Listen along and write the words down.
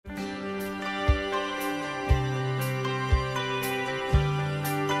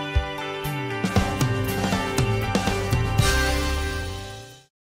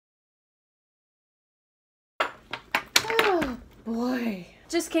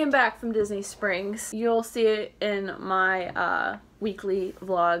Just came back from Disney Springs. You'll see it in my weekly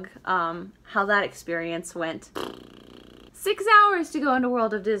vlog, how that experience went. 6 hours to go into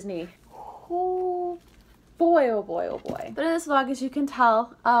World of Disney. Oh boy, oh boy, oh boy. But in this vlog, as you can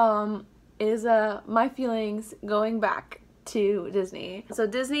tell, is my feelings going back to Disney. So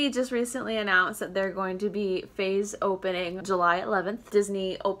Disney just recently announced that they're going to be phase opening July 11th,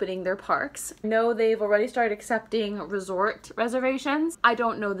 Disney opening their parks. I know they've already started accepting resort reservations. I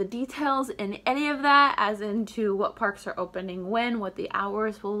don't know the details in any of that, as into what parks are opening when, what the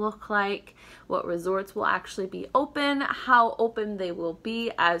hours will look like, what resorts will actually be open, how open they will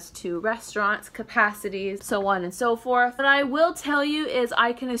be as to restaurants, capacities, so on and so forth. What I will tell you is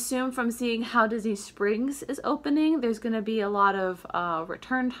I can assume from seeing how Disney Springs is opening, there's going to be a lot of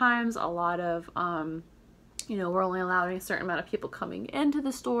return times, a lot of, you know, we're only allowing a certain amount of people coming into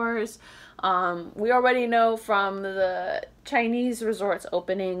the stores. We already know from the Chinese resorts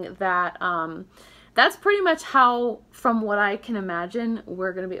opening that that's pretty much how, from what I can imagine,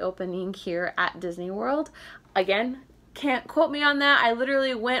 we're going to be opening here at Disney World. Again, can't quote me on that. I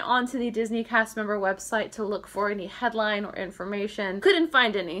literally went onto the Disney cast member website to look for any headline or information. Couldn't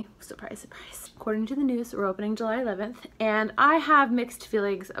find any. Surprise, surprise. According to the news, we're opening July 11th, and I have mixed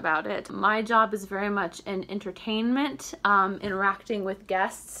feelings about it. My job is very much an entertainment, interacting with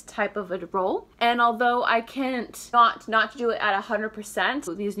guests type of a role. And although I can't not do it at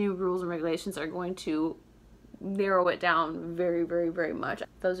 100%, these new rules and regulations are going to narrow it down very, very, very much.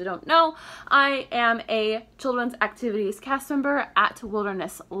 Those who don't know, I am a children's activities cast member at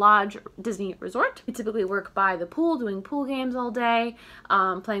Wilderness Lodge Disney Resort. We typically work by the pool, doing pool games all day,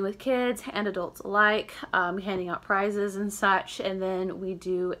 playing with kids and adults alike, handing out prizes and such, and then we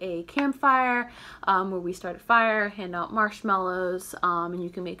do a campfire where we start a fire, hand out marshmallows, and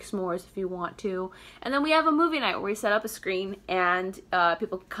you can make s'mores if you want to. And then we have a movie night where we set up a screen and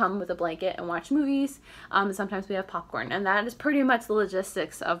people come with a blanket and watch movies. Sometimes we have popcorn, and that is pretty much the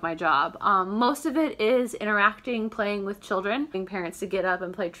logistics of my job. Most of it is interacting, playing with children, getting parents to get up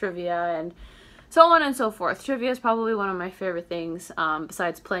and play trivia and so on and so forth. Trivia is probably one of my favorite things,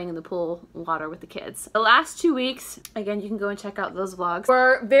 besides playing in the pool water with the kids. The last 2 weeks, again, you can go and check out those vlogs,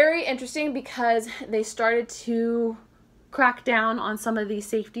 were very interesting because they started to crack down on some of these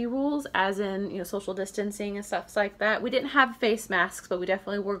safety rules, as in, you know, social distancing and stuff like that. We didn't have face masks, but we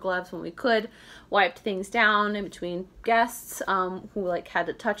definitely wore gloves when we could, wiped things down in between guests who like had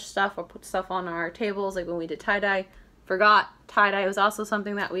to touch stuff or put stuff on our tables, like when we did tie-dye. Forgot tie-dye was also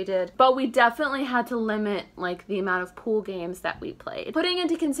something that we did, but we definitely had to limit like the amount of pool games that we played. Putting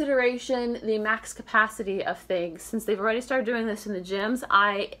into consideration the max capacity of things, since they've already started doing this in the gyms,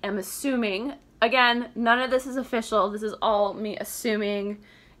 I am assuming, again, none of this is official, this is all me assuming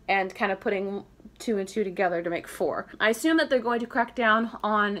and kind of putting 2 and 2 together to make 4. I assume that they're going to crack down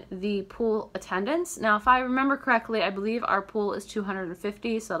on the pool attendance. Now, if I remember correctly, I believe our pool is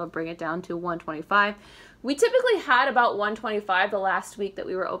 250, so that'll bring it down to 125. We typically had about 125 the last week that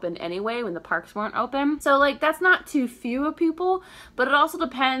we were open anyway, when the parks weren't open. So like, that's not too few of people, but it also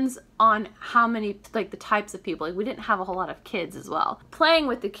depends on how many, like the types of people. Like, we didn't have a whole lot of kids as well. Playing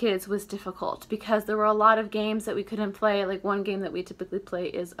with the kids was difficult because there were a lot of games that we couldn't play. Like, one game that we typically play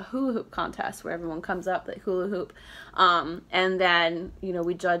is a hula hoop contest where everyone comes up, like hula hoop, and then, you know,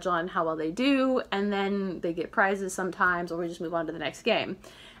 we judge on how well they do, and then they get prizes sometimes, or we just move on to the next game.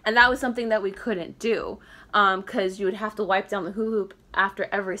 And that was something that we couldn't do because you would have to wipe down the hula hoop after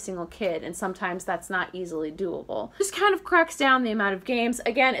every single kid, and sometimes that's not easily doable. Just kind of cracks down the amount of games.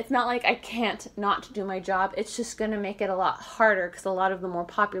 Again, it's not like I can't not do my job, it's just going to make it a lot harder because a lot of the more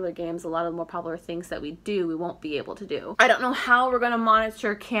popular games, a lot of the more popular things that we do, we won't be able to do. I don't know how we're going to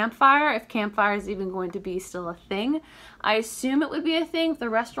monitor campfire, if campfire is even going to be still a thing. I assume it would be a thing. If the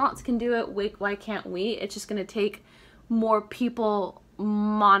restaurants can do it, why can't we? It's just going to take more people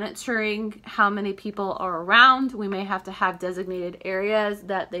monitoring how many people are around. We may have to have designated areas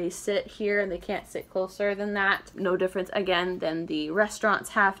that they sit here and they can't sit closer than that. No difference again than the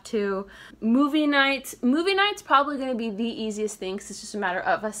restaurants have to. Movie nights probably going to be the easiest thing because it's just a matter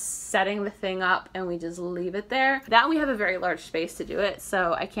of us setting the thing up and we just leave it there. That we have a very large space to do it,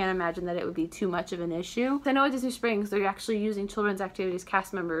 so I can't imagine that it would be too much of an issue. I know at Disney Springs they're actually using children's activities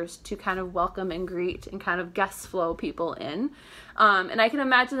cast members to kind of welcome and greet and kind of guest flow people in. And I can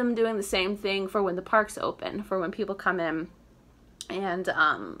imagine them doing the same thing for when the parks open, for when people come in and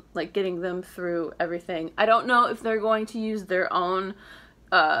like getting them through everything. I don't know if they're going to use their own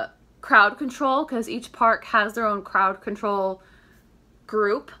crowd control, because each park has their own crowd control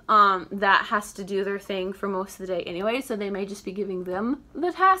group that has to do their thing for most of the day anyway, so they may just be giving them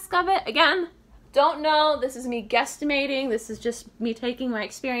the task of it. Again, Don't know. This is me guesstimating. This is just me taking my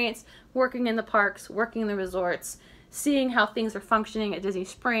experience working in the parks, working in the resorts, seeing how things are functioning at Disney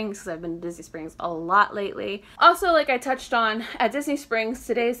Springs, because I've been to Disney Springs a lot lately. Also, like I touched on, at Disney Springs,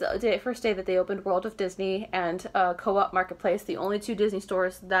 today's the first day that they opened World of Disney and Co-op Marketplace, the only two Disney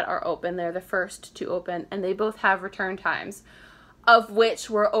stores that are open. They're the first to open, and they both have return times, of which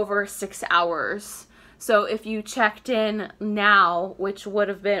were over 6 hours. So if you checked in now, which would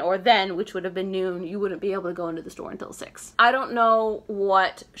have been, or then, which would have been noon, you wouldn't be able to go into the store until 6. I don't know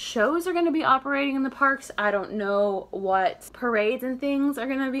what shows are going to be operating in the parks. I don't know what parades and things are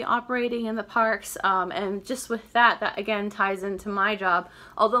going to be operating in the parks. And just with that, that again ties into my job.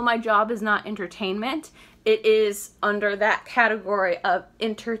 Although my job is not entertainment, it is under that category of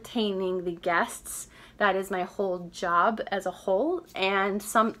entertaining the guests. That is my whole job as a whole, and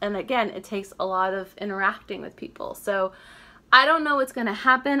again, it takes a lot of interacting with people. So I don't know what's going to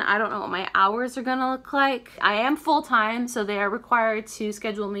happen. I don't know what my hours are going to look like. I am full-time, so they are required to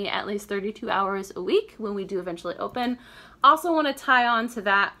schedule me at least 32 hours a week when we do eventually open. Also want to tie on to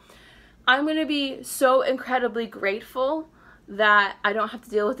that, I'm going to be so incredibly grateful that I don't have to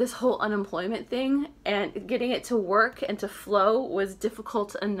deal with this whole unemployment thing, and getting it to work and to flow was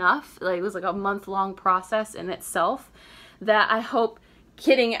difficult enough. Like, it was like a month-long process in itself, that I hope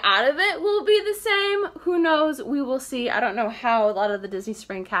getting out of it will be the same. Who knows? We will see. I don't know how a lot of the Disney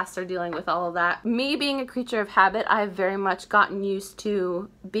Spring casts are dealing with all of that. Me being a creature of habit, I've very much gotten used to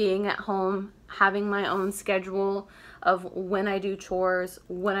being at home, having my own schedule of when I do chores,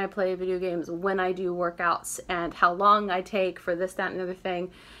 when I play video games, when I do workouts, and how long I take for this, that, and the other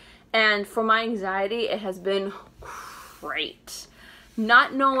thing. And for my anxiety, it has been great.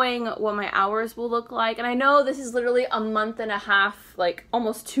 Not knowing what my hours will look like, and I know this is literally a month and a half, like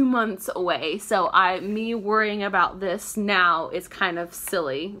almost 2 months away, so me worrying about this now is kind of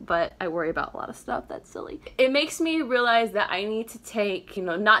silly, but I worry about a lot of stuff that's silly. It makes me realize that I need to take,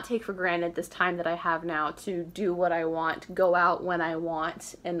 not take for granted this time that I have now to do what I want, go out when I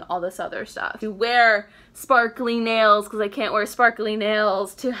want, and all this other stuff. To wear sparkly nails because I can't wear sparkly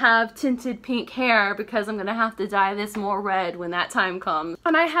nails, to have tinted pink hair because I'm gonna have to dye this more red when that time comes.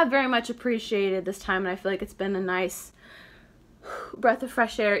 And I have very much appreciated this time, and I feel like it's been a nice breath of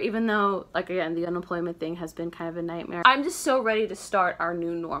fresh air, even though, like, again, the unemployment thing has been kind of a nightmare. I'm just so ready to start our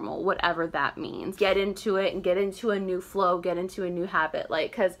new normal, whatever that means. Get into it and get into a new flow, get into a new habit.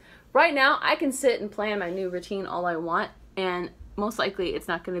 Like, because right now I can sit and plan my new routine all I want, and most likely it's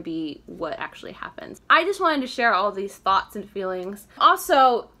not going to be what actually happens. I just wanted to share all these thoughts and feelings.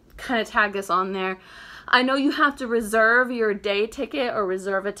 Also, kind of tag this on there, I know you have to reserve your day ticket or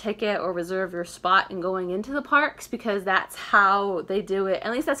reserve a ticket or reserve your spot in going into the parks, because that's how they do it.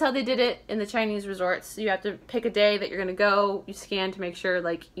 At least that's how they did it in the Chinese resorts. You have to pick a day that you're going to go, you scan to make sure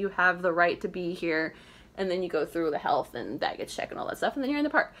like you have the right to be here, and then you go through the health and baggage check and all that stuff, and then you're in the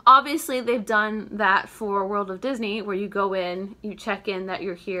park. Obviously, they've done that for World of Disney, where you go in, you check in that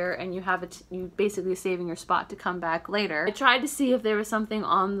you're here, and you have you basically saving your spot to come back later. I tried to see if there was something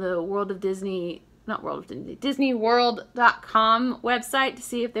on the World of Disney, not World of Disney, DisneyWorld.com website to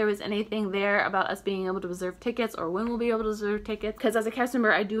see if there was anything there about us being able to reserve tickets or when we'll be able to reserve tickets. Because as a cast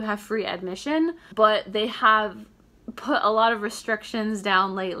member, I do have free admission, but they have put a lot of restrictions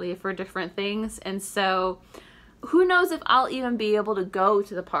down lately for different things, and so who knows if I'll even be able to go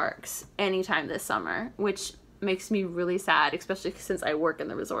to the parks anytime this summer, which makes me really sad, especially since I work in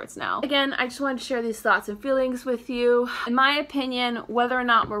the resorts now. Again, I just wanted to share these thoughts and feelings with you. In my opinion, whether or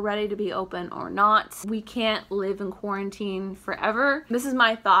not we're ready to be open or not, we can't live in quarantine forever. This is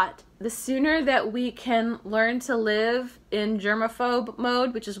my thought. The sooner that we can learn to live in germaphobe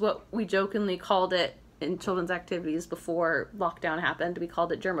mode, which is what we jokingly called it in children's activities before lockdown happened, we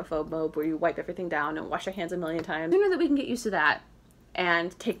called it germaphobe mode, where you wipe everything down and wash your hands a million times. The sooner that we can get used to that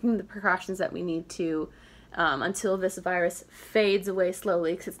and taking the precautions that we need to until this virus fades away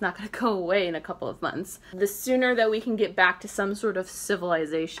slowly, because it's not going to go away in a couple of months, the sooner that we can get back to some sort of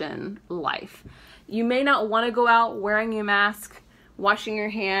civilization life. You may not want to go out wearing your mask, washing your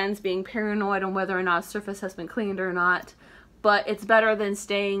hands, being paranoid on whether or not a surface has been cleaned or not, but it's better than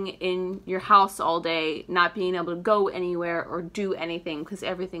staying in your house all day, not being able to go anywhere or do anything because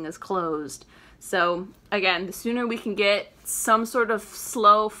everything is closed. So again, the sooner we can get some sort of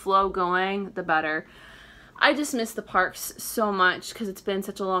slow flow going, the better. I just miss the parks so much because it's been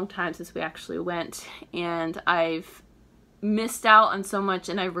such a long time since we actually went, and I've missed out on so much,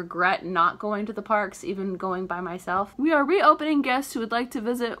 and I regret not going to the parks, even going by myself. We are reopening guests who would like to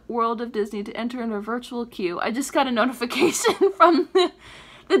visit World of Disney to enter in a virtual queue. I just got a notification from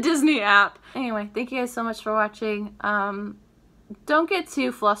the Disney app. Anyway, thank you guys so much for watching. don't get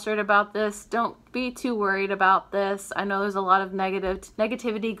too flustered about this. Don't be too worried about this. I know there's a lot of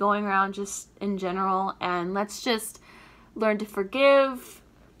negativity going around just in general, and let's just learn to forgive,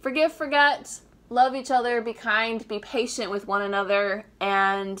 forget, love each other, be kind, be patient with one another,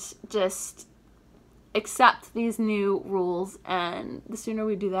 and just accept these new rules. And the sooner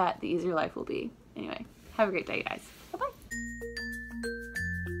we do that, the easier life will be. Anyway, have a great day, guys.